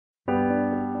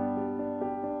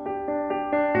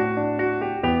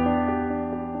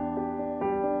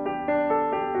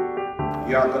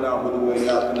إياك نعبد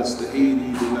وإياك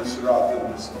نستعين اهدنا الصراط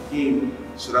المستقيم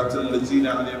صراط الذين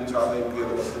أنعمت عليهم غير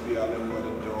المغضوب عليهم ولا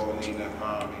الضالين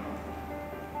آمين.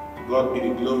 To God be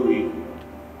the glory.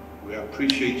 We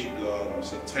appreciate you, God. We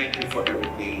say thank you for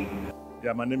everything.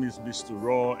 Yeah, my name is Mr.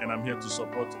 Raw, and I'm here to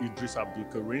support Eedris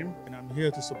Abdulkareem. And I'm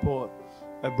here to support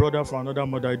a brother from another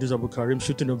mother, Eedris Abdulkareem,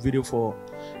 shooting a video for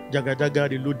Jaga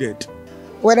Reloaded.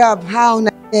 What up?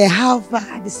 How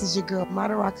far? This is your girl,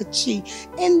 Madaraka Chi,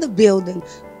 in the building.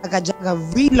 Jaga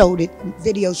Reloaded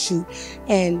video shoot,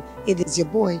 and it is your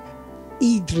boy,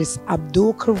 Eedris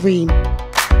Abdulkareem.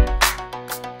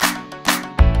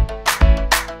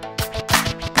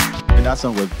 When that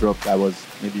song was dropped, I was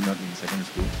maybe not in secondary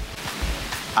school.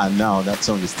 And now that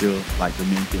song is still like the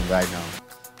main thing right now.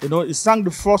 You know, it sang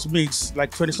the first mix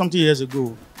like 20-something years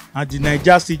ago. And the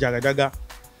Niger see Jaga.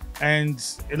 And,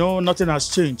 you know, nothing has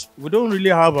changed. We don't really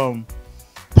have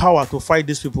power to fight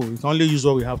these people. We can only use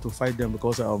what we have to fight them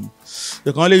because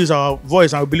they can only use our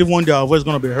voice. And we believe one day our voice is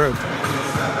going to be heard.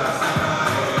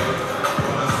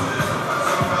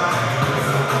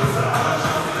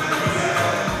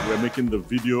 Making the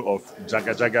video of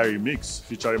Jaga Remix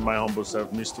featuring my humble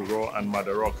self, Mr. Raw and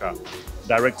Madaraka,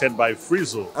 directed by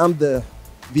Frizzle. I'm the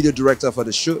video director for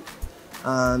the shoot,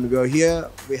 and we're here.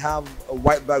 We have a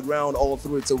white background all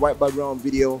through. It's a white background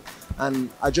video, and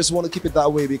I just want to keep it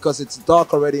that way because it's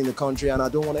dark already in the country, and I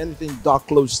don't want anything dark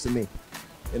close to me,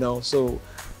 you know. So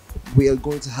we are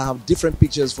going to have different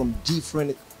pictures from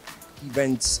different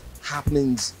events,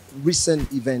 happenings,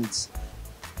 recent events,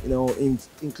 you know,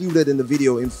 included in the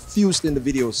video, infused in the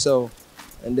video. So,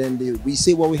 and then we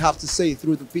say what we have to say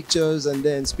through the pictures, and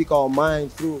then speak our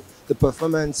mind through the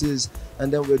performances,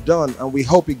 and then we're done. And we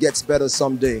hope it gets better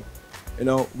someday. You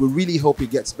know, we really hope it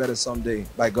gets better someday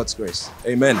by God's grace.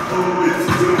 Amen. I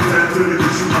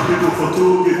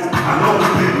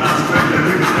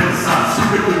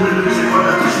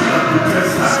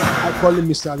call him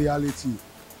Mr. Reality.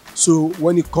 So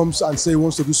when he comes and says he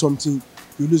wants to do something,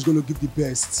 you're just going to give the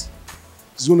best.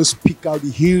 He's going to speak out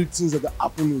the real things that are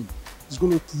happening. He's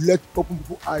going to open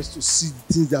people's eyes to see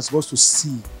things they're supposed to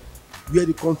see. Where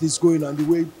the country is going and the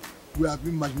way we have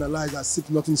been marginalized as if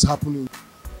nothing's happening.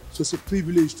 So it's a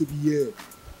privilege to be here,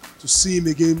 to see him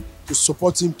again, to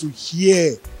support him, to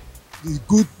hear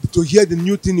the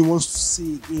new thing he wants to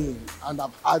say again. And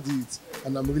I've had it,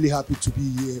 and I'm really happy to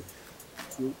be here,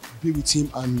 to be with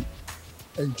him and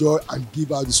enjoy and give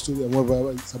out the story and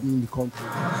whatever is happening in the country.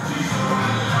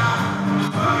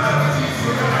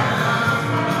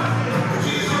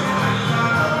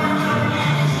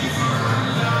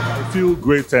 I feel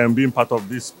great being part of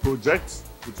this project,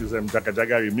 which is Jaga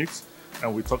Remix,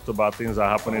 and we talked about things that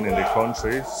are happening in the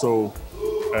country. So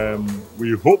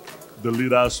we hope the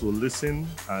leaders will listen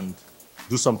and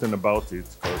do something about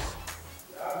it, because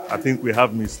I think we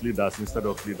have misleaders instead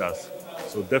of leaders.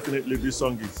 So definitely this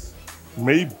song is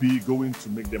maybe going to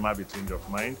make them have a change of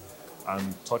mind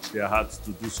and touch their hearts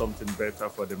to do something better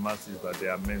for the masses that they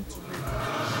are meant to be.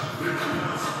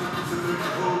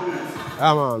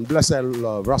 Yeah, man, blessed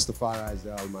love, Rastafari is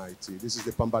the Almighty. This is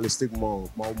the Pambalistic monk,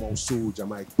 Mau Soldier,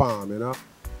 Mike Palm, you know.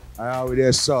 I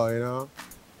already saw, you know,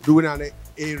 doing a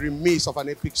remix of an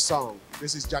epic song.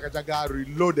 This is Jaga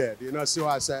Reloaded, you know. See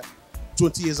what I said?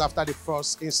 20 years after the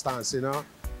first instance, you know.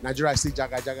 Nigeria see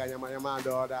Jaga Yama and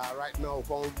all that. Right now,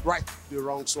 going right the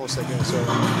wrong source again. So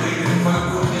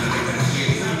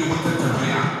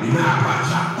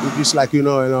it's just like you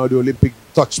know the Olympic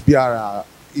touch PR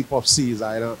hip hop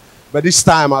season, you know. But this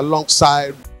time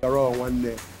alongside one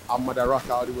day, I'm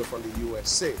Madaraka all the way from the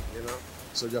USA, you know.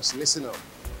 So just listen up.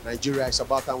 Nigeria is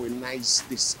about time we nice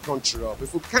this country up.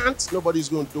 If we can't, nobody's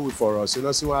going to do it for us. You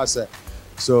know, see what I said?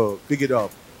 So pick it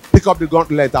up. Pick up the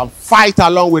gauntlet and fight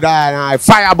along with that, and I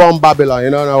firebomb Babylon. You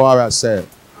know what I said?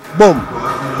 Boom.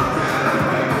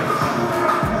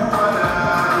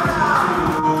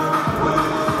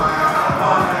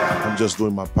 I'm just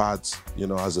doing my part, you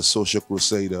know, as a social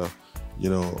crusader. You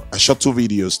know, I shot 2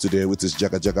 videos today with this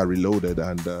Jaga Reloaded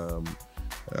and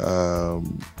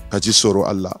Jisoro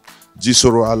Allah.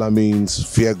 Jisoro Allah means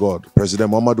fear God.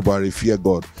 President Muhammadu Buhari, fear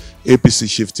God. APC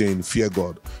shifting, fear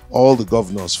God. All the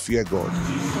governors, fear God.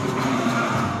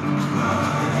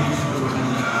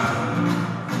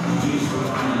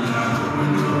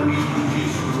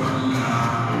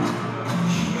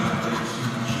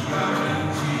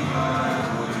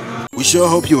 We sure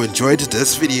hope you enjoyed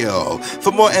this video.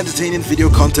 For more entertaining video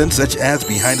content such as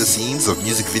behind the scenes of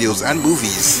music videos and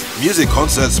movies, music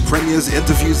concerts, premieres,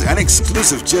 interviews, and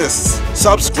exclusive gists,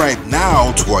 subscribe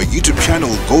now to our YouTube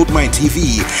channel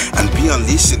GoldmyneTV and be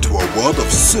unleashed into a world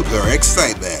of super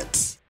excitement.